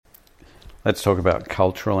Let's talk about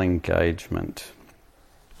cultural engagement,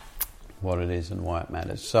 what it is and why it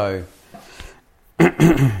matters. So,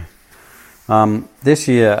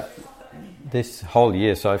 this whole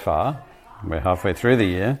year so far, we're halfway through the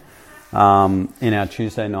year, in our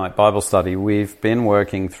Tuesday night Bible study, we've been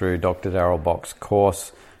working through Dr. Darrell Bock's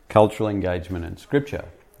course, Cultural Engagement in Scripture,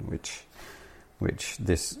 which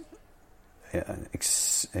this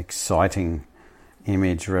exciting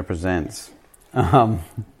image represents.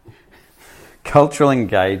 Cultural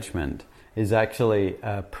engagement is actually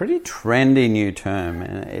a pretty trendy new term,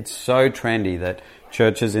 and it's so trendy that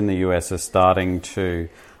churches in the US are starting to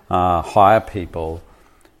hire people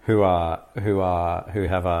who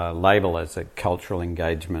have a label as a cultural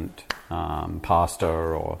engagement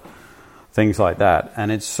pastor or things like that,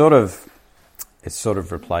 and it's sort of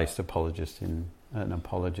replaced an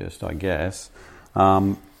apologist, I guess.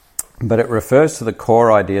 But it refers to the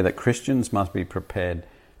core idea that Christians must be prepared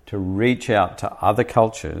to reach out to other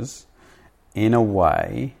cultures in a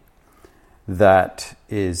way that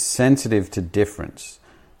is sensitive to difference,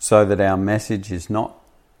 so that our message is not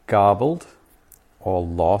garbled or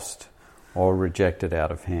lost or rejected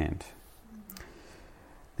out of hand.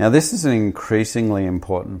 Now, this is an increasingly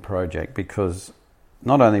important project because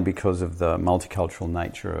not only because of the multicultural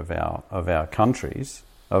nature of our countries,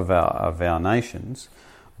 of our nations,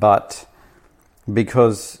 but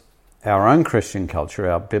because our own Christian culture,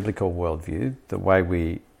 our biblical worldview, the way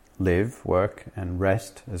we live, work, and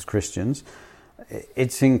rest as Christians,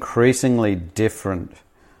 it's increasingly different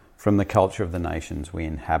from the culture of the nations we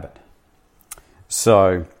inhabit.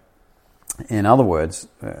 So, in other words,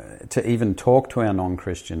 to even talk to our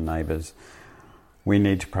non-Christian neighbours, we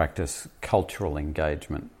need to practice cultural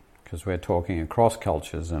engagement because we're talking across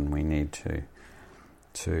cultures and we need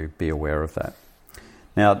to be aware of that.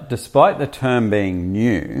 Now, despite the term being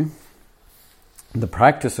new, the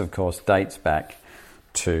practice, of course, dates back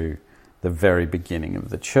to the very beginning of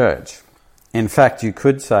the church. In fact, you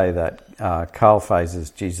could say that Carl Fraser's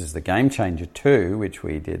Jesus the Game Changer 2, which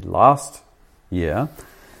we did last year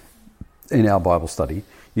in our Bible study,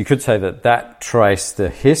 you could say that traced the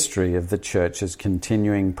history of the church's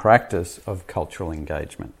continuing practice of cultural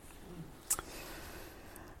engagement.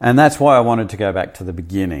 And that's why I wanted to go back to the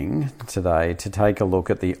beginning today to take a look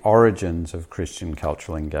at the origins of Christian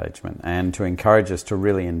cultural engagement and to encourage us to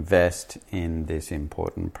really invest in this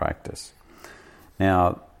important practice.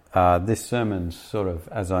 Now, this sermon's sort of,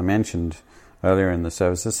 as I mentioned earlier in the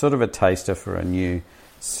service, is sort of a taster for a new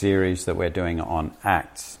series that we're doing on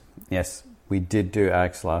Acts. Yes, we did do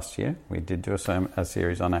Acts last year. We did do a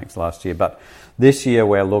series on Acts last year. But this year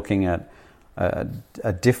we're looking at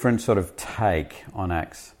a different sort of take on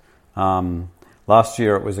Acts. Last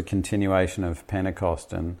year it was a continuation of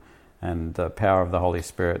Pentecost and the power of the Holy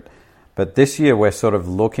Spirit. But this year we're sort of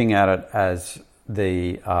looking at it as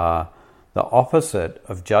the opposite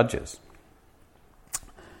of Judges.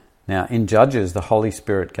 Now, in Judges, the Holy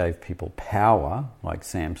Spirit gave people power, like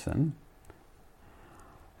Samson.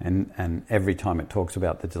 And every time it talks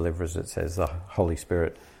about the deliverers, it says the Holy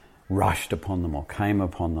Spirit rushed upon them or came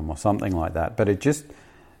upon them or something like that. But it just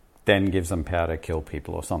then gives them power to kill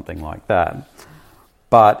people or something like that.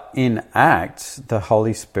 But in Acts, the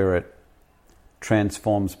Holy Spirit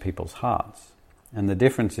transforms people's hearts. And the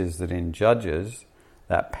difference is that in Judges,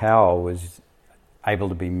 that power was able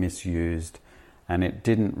to be misused and it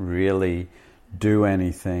didn't really do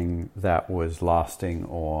anything that was lasting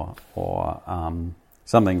or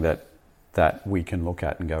something that we can look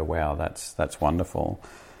at and go, wow, that's wonderful.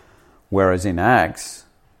 Whereas in Acts,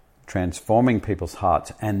 transforming people's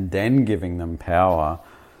hearts and then giving them power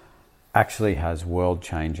actually has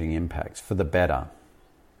world-changing impacts for the better.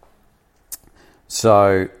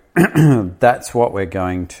 So that's what we're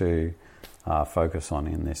going to focus on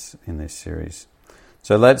in this series.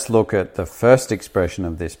 So let's look at the first expression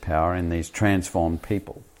of this power in these transformed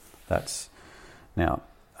people.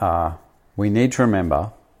 We need to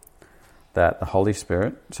remember that the Holy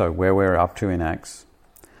Spirit, so where we're up to in Acts,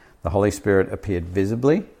 the Holy Spirit appeared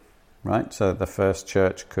visibly, right? So the first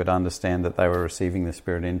church could understand that they were receiving the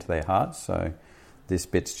Spirit into their hearts. So this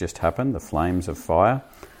bit's just happened, the flames of fire.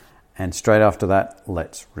 And straight after that,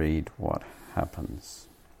 let's read what happens.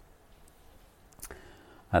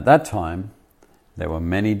 At that time, there were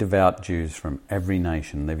many devout Jews from every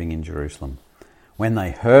nation living in Jerusalem. When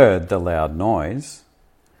they heard the loud noise,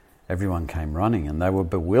 everyone came running, and they were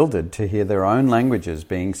bewildered to hear their own languages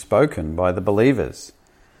being spoken by the believers.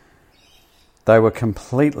 They were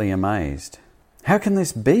completely amazed. "How can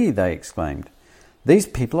this be?" they exclaimed. "These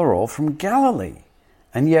people are all from Galilee,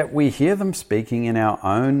 and yet we hear them speaking in our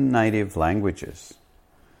own native languages.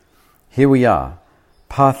 Here we are,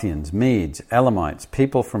 Parthians, Medes, Elamites,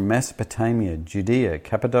 people from Mesopotamia, Judea,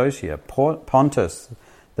 Cappadocia, Pontus,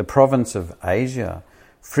 the province of Asia,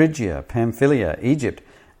 Phrygia, Pamphylia, Egypt,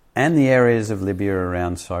 and the areas of Libya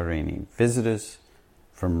around Cyrene, visitors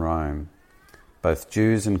from Rome, both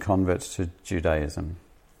Jews and converts to Judaism,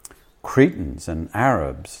 Cretans and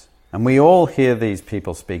Arabs, and we all hear these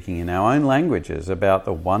people speaking in our own languages about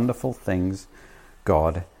the wonderful things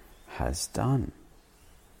God has done.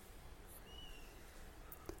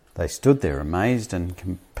 They stood there amazed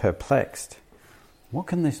and perplexed. What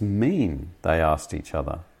can this mean? They asked each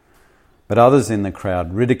other. But others in the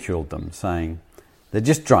crowd ridiculed them, saying, "They're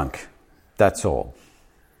just drunk, that's all."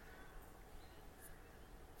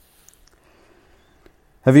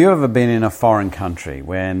 Have you ever been in a foreign country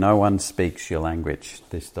where no one speaks your language?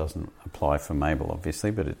 This doesn't apply for Mabel,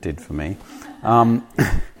 obviously, but it did for me.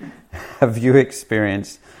 Have you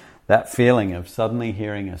experienced that feeling of suddenly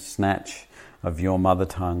hearing a snatch of your mother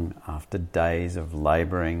tongue after days of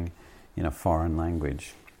labouring in a foreign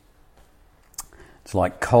language? It's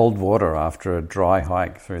like cold water after a dry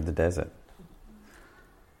hike through the desert.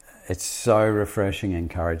 It's so refreshing and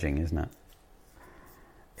encouraging, isn't it?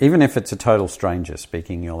 Even if it's a total stranger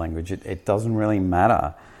speaking your language, it doesn't really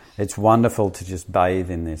matter. It's wonderful to just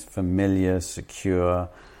bathe in this familiar, secure,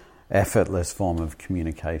 effortless form of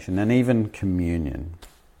communication and even communion.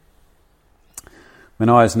 When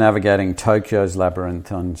I was navigating Tokyo's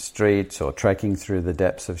labyrinthine streets or trekking through the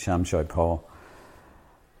depths of Shamsho-po,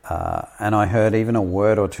 and I heard even a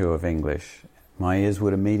word or two of English, my ears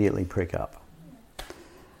would immediately prick up.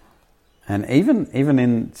 And even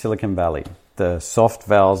in Silicon Valley, the soft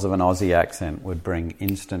vowels of an Aussie accent would bring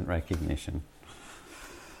instant recognition.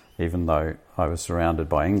 Even though I was surrounded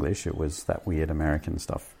by English, it was that weird American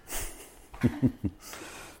stuff.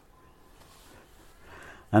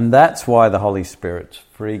 And that's why the Holy Spirit's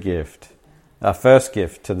free gift, our first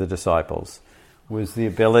gift to the disciples, was the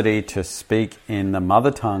ability to speak in the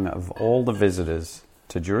mother tongue of all the visitors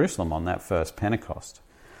to Jerusalem on that first Pentecost.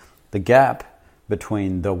 The gap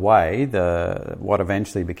between the way, what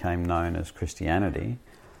eventually became known as Christianity,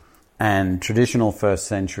 and traditional first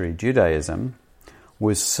century Judaism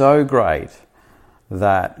was so great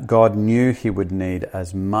that God knew he would need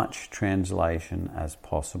as much translation as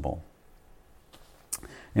possible.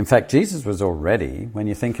 In fact, Jesus was already, when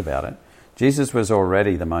you think about it, Jesus was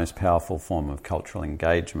already the most powerful form of cultural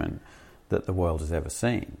engagement that the world has ever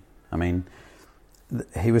seen. I mean,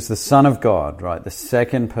 he was the Son of God, right? The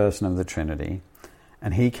second person of the Trinity,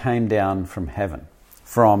 and he came down from heaven,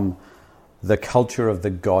 from the culture of the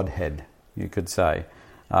Godhead, you could say,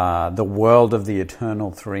 the world of the eternal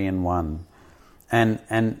three-in-one.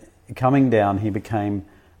 And coming down, he became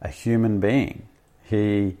a human being.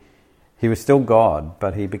 He was still God,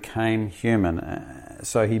 but he became human.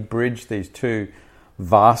 So he bridged these two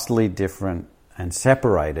vastly different and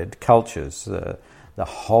separated cultures, the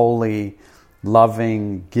holy,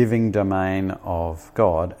 loving, giving domain of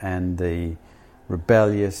God and the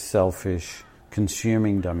rebellious, selfish,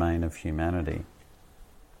 consuming domain of humanity.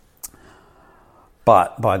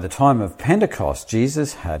 But by the time of Pentecost,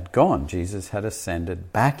 Jesus had gone. Jesus had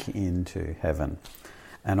ascended back into heaven.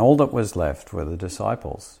 And all that was left were the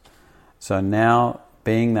disciples. So now,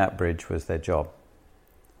 being that bridge was their job.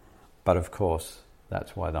 But of course,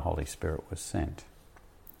 that's why the Holy Spirit was sent.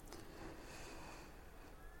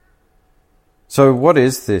 So what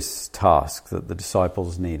is this task that the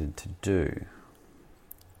disciples needed to do?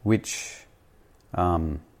 This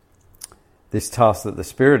task that the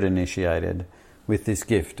Spirit initiated with this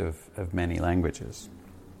gift of many languages.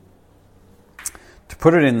 To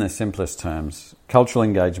put it in the simplest terms, cultural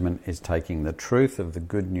engagement is taking the truth of the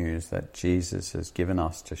good news that Jesus has given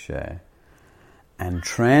us to share and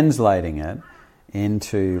translating it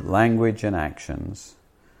into language and actions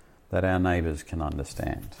that our neighbours can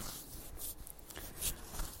understand.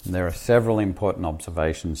 And there are several important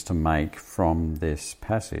observations to make from this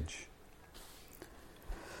passage.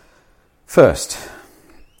 First,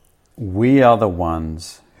 we are the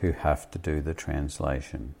ones who have to do the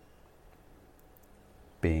translation.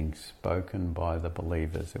 Being spoken by the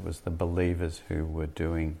believers. It was the believers who were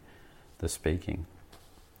doing the speaking.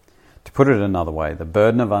 To put it another way, the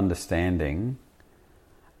burden of understanding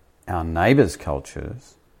our neighbours'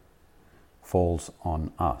 cultures falls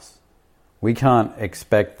on us. We can't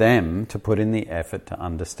expect them to put in the effort to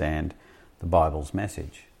understand the Bible's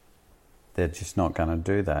message. They're just not going to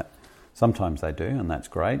do that. Sometimes they do, and that's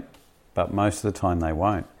great, but most of the time they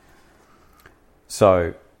won't.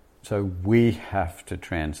 So we have to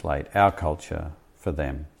translate our culture for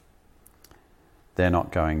them. They're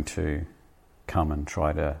not going to come and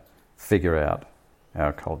try to figure out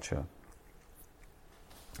our culture.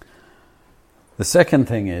 The second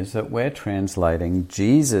thing is that we're translating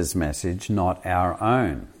Jesus' message, not our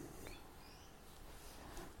own.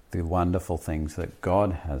 The wonderful things that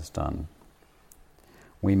God has done.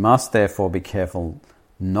 We must therefore be careful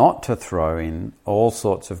not to throw in all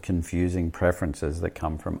sorts of confusing preferences that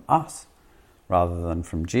come from us rather than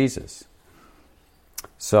from Jesus.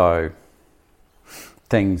 So,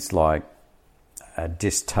 things like a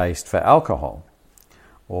distaste for alcohol,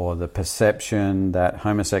 or the perception that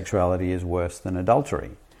homosexuality is worse than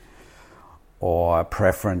adultery, or a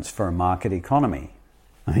preference for a market economy.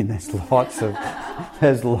 I mean, there's lots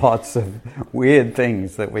of weird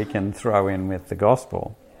things that we can throw in with the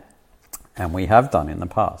gospel, and we have done in the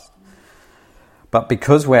past. But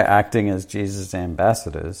because we're acting as Jesus'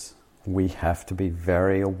 ambassadors, we have to be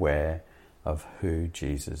very aware of who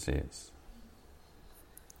Jesus is.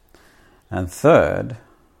 And third,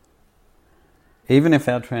 even if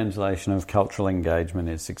our translation of cultural engagement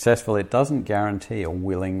is successful, it doesn't guarantee a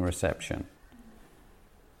willing reception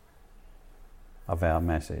of our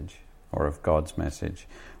message or of God's message.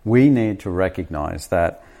 We need to recognize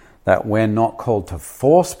that we're not called to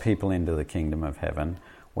force people into the kingdom of heaven.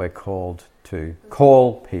 We're called to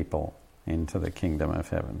call people into the kingdom of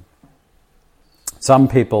heaven. Some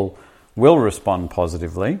people will respond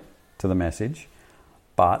positively to the message,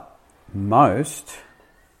 but most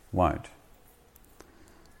won't.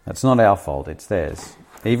 That's not our fault, it's theirs.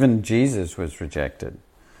 Even Jesus was rejected.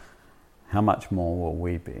 How much more will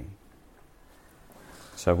we be?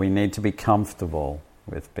 So we need to be comfortable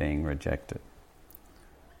with being rejected.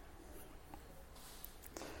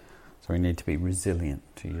 So we need to be resilient,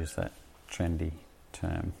 to use that trendy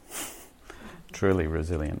term. Truly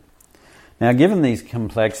resilient. Now, given these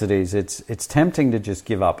complexities, it's tempting to just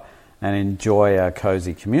give up and enjoy our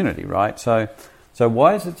cozy community, right? So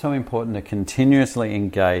why is it so important to continuously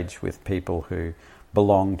engage with people who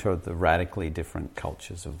belong to the radically different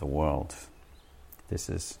cultures of the world? This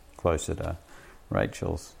is closer to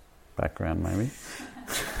Rachel's background, maybe.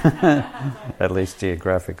 At least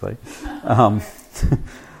geographically.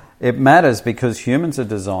 It matters because humans are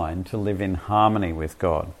designed to live in harmony with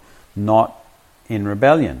God, not in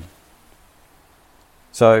rebellion.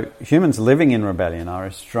 So humans living in rebellion are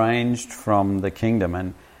estranged from the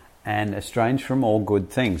kingdom and estranged from all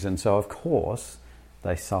good things. And so, of course,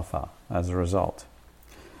 they suffer as a result.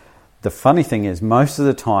 The funny thing is, most of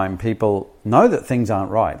the time, people know that things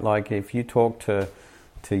aren't right. Like if you talk to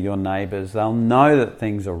your neighbours, they'll know that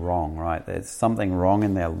things are wrong, right? There's something wrong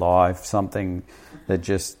in their life, something they're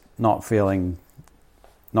just not feeling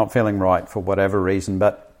right for whatever reason.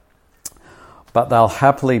 But they'll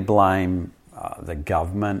happily blame the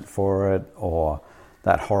government for it, or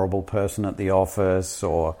that horrible person at the office,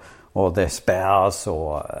 or their spouse,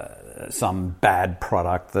 or some bad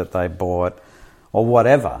product that they bought, or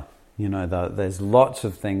whatever. You know, there's lots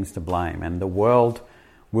of things to blame, and the world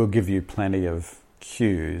will give you plenty of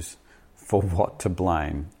cues for what to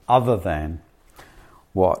blame, other than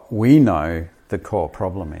what we know the core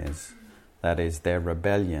problem is, that is their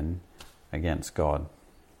rebellion against God.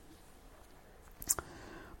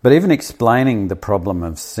 But even explaining the problem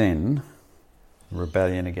of sin,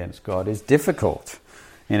 rebellion against God, is difficult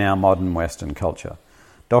in our modern Western culture.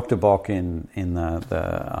 Dr. Bock in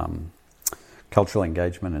the Cultural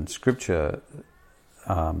Engagement in Scripture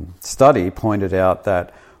study pointed out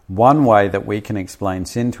that one way that we can explain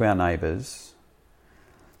sin to our neighbours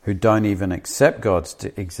who don't even accept God's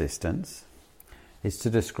existence is to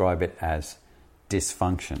describe it as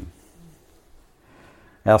dysfunction.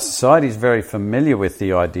 Our society is very familiar with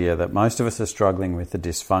the idea that most of us are struggling with the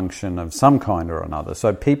dysfunction of some kind or another.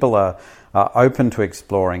 So people are open to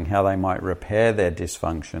exploring how they might repair their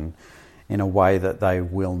dysfunction in a way that they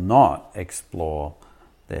will not explore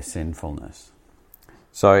their sinfulness.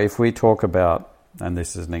 So if we talk about, and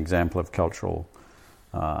this is an example of cultural,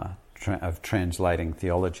 of translating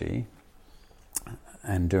theology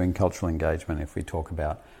and doing cultural engagement, if we talk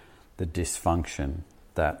about the dysfunction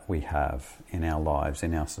that we have in our lives,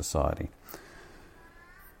 in our society.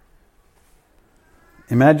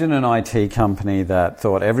 Imagine an IT company that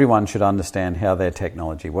thought everyone should understand how their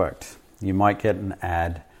technology worked. You might get an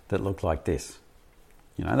ad that looked like this.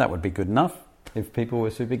 You know, that would be good enough if people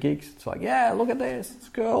were super geeks. It's like, yeah, look at this, it's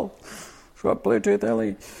cool. It's got Bluetooth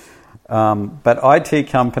LE. But IT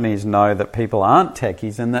companies know that people aren't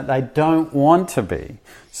techies and that they don't want to be.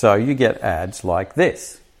 So you get ads like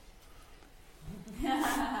this.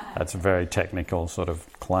 That's a very technical sort of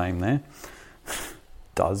claim there.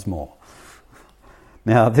 Does more.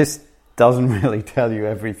 Now, this doesn't really tell you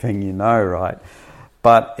everything you know, right?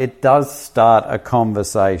 But it does start a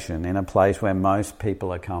conversation in a place where most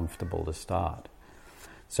people are comfortable to start.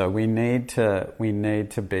 So we need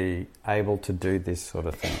to be able to do this sort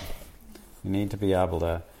of thing. We need to be able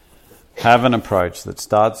to have an approach that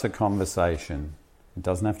starts a conversation. It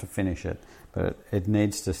doesn't have to finish it, but it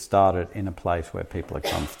needs to start it in a place where people are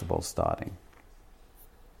comfortable starting.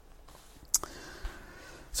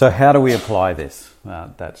 So how do we apply this?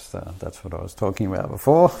 That's what I was talking about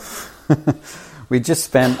before. We just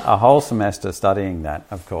spent a whole semester studying that,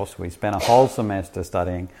 of course. We spent a whole semester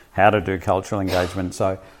studying how to do cultural engagement.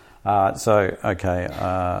 So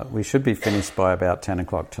we should be finished by about 10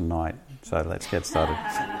 o'clock tonight. So let's get started.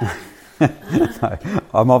 No,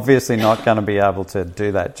 I'm obviously not going to be able to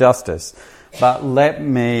do that justice. But let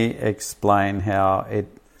me explain how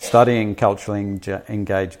studying cultural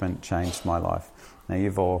engagement changed my life. Now,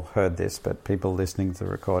 you've all heard this, but people listening to the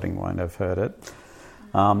recording won't have heard it.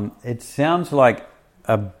 It sounds like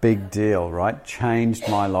a big deal, right? Changed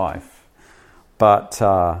my life. But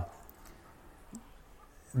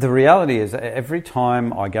the reality is every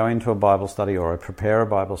time I go into a Bible study or I prepare a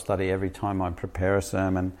Bible study, every time I prepare a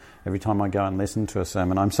sermon, every time I go and listen to a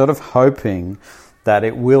sermon, I'm sort of hoping that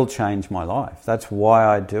it will change my life. That's why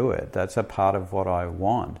I do it. That's a part of what I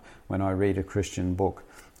want when I read a Christian book.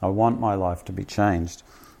 I want my life to be changed.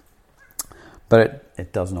 But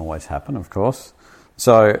it doesn't always happen, of course.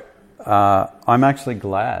 So I'm actually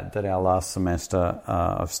glad that our last semester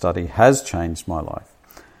of study has changed my life.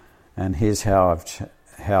 And here's how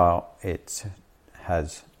it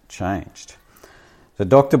has changed. So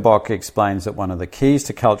Dr. Bock explains that one of the keys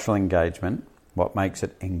to cultural engagement, what makes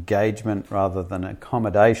it engagement rather than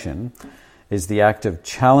accommodation, is the act of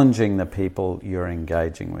challenging the people you're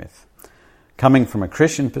engaging with. Coming from a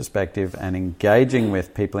Christian perspective and engaging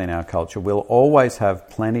with people in our culture, we'll always have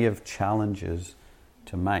plenty of challenges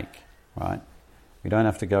to make, right? We don't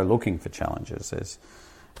have to go looking for challenges. It's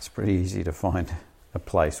pretty easy to find a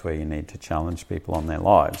place where you need to challenge people on their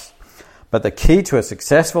lives. But the key to a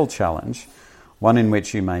successful challenge, one in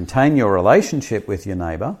which you maintain your relationship with your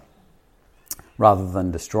neighbour rather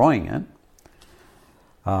than destroying it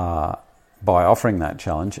by offering that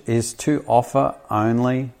challenge, is to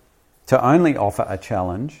only offer a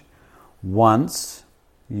challenge once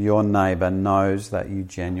your neighbour knows that you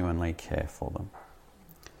genuinely care for them.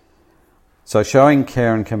 So showing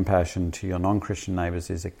care and compassion to your non-Christian neighbours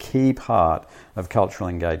is a key part of cultural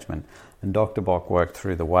engagement. And Dr. Bock worked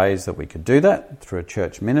through the ways that we could do that through a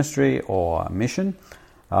church ministry or a mission,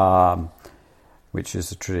 which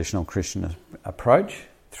is a traditional Christian approach,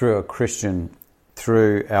 through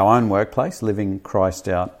our own workplace, living Christ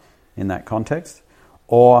out in that context,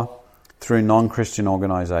 or through non-Christian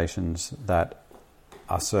organisations that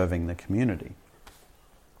are serving the community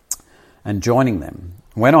and joining them.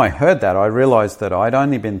 When I heard that, I realised that I'd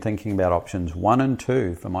only been thinking about options 1 and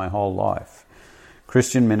 2 for my whole life,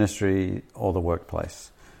 Christian ministry or the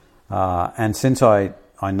workplace. And since I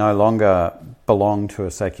no longer belong to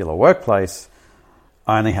a secular workplace,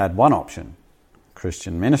 I only had one option,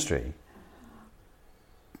 Christian ministry.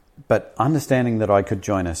 But understanding that I could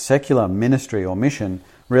join a secular ministry or mission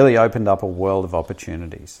really opened up a world of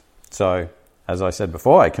opportunities. So, as I said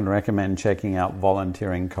before, I can recommend checking out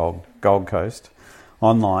Volunteering Gold Coast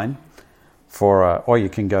online, or you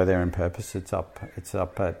can go there in purpose. It's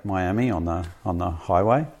up at Miami on the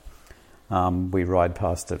highway. We ride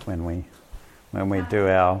past it when we do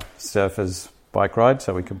our surfers bike ride,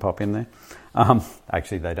 so we can pop in there.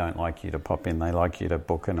 Actually, they don't like you to pop in. They like you to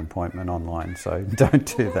book an appointment online, so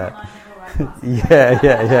don't do that. Yeah.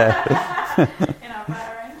 In our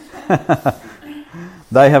fire range.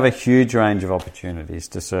 They have a huge range of opportunities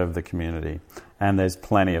to serve the community, and there's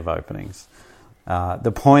plenty of openings.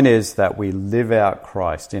 The point is that we live out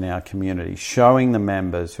Christ in our community, showing the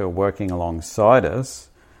members who are working alongside us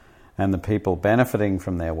and the people benefiting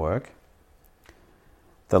from their work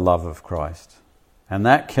the love of Christ. And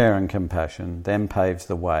that care and compassion then paves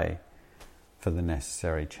the way for the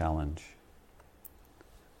necessary challenge.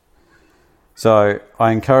 So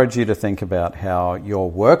I encourage you to think about how your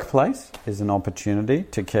workplace is an opportunity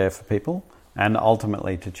to care for people and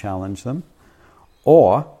ultimately to challenge them,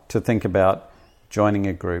 or to think about joining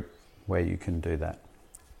a group where you can do that.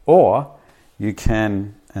 Or you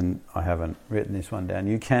can, and I haven't written this one down,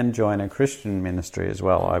 you can join a Christian ministry as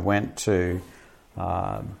well. I went to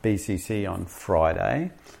BCC on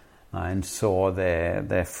Friday and saw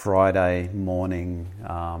their Friday morning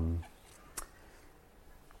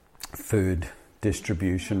food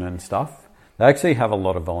distribution and stuff. They actually have a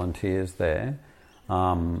lot of volunteers there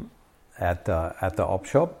at the op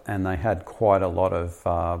shop, and they had quite a lot of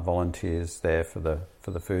volunteers there for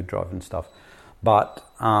the food drive and stuff. But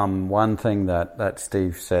one thing that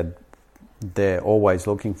Steve said they're always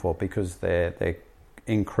looking for, because they're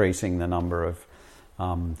increasing the number of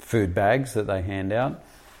food bags that they hand out.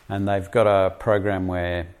 And they've got a program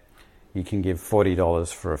where you can give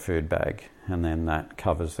 $40 for a food bag, and then that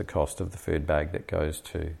covers the cost of the food bag that goes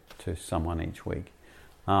to someone each week.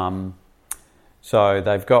 So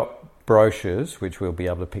they've got brochures, which we'll be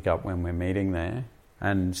able to pick up when we're meeting there.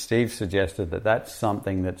 And Steve suggested that that's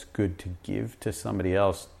something that's good to give to somebody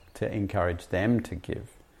else to encourage them to give.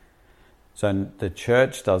 So the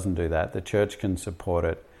church doesn't do that. The church can support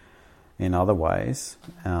it in other ways,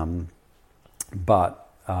 but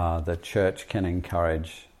the church can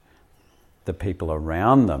encourage the people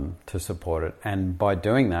around them to support it. And by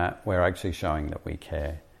doing that, we're actually showing that we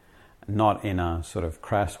care. Not in a sort of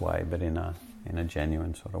crass way, but in a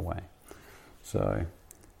genuine sort of way. So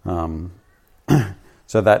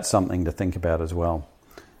so that's something to think about as well.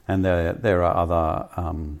 And there are other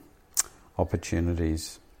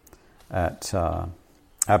opportunities at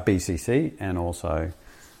BCC and also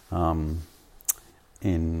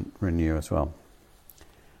in Renew as well.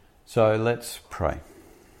 So let's pray.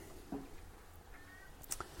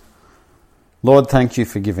 Lord, thank you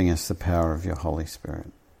for giving us the power of your Holy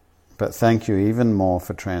Spirit. But thank you even more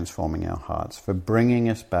for transforming our hearts, for bringing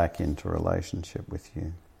us back into relationship with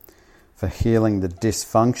you, for healing the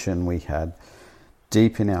dysfunction we had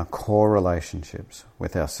deep in our core relationships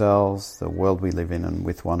with ourselves, the world we live in, and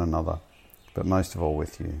with one another, but most of all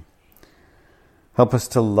with you. Help us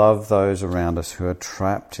to love those around us who are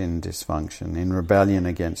trapped in dysfunction, in rebellion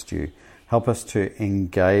against you. Help us to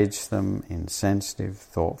engage them in sensitive,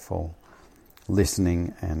 thoughtful,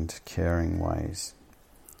 listening and caring ways.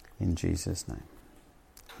 In Jesus' name,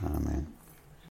 amen.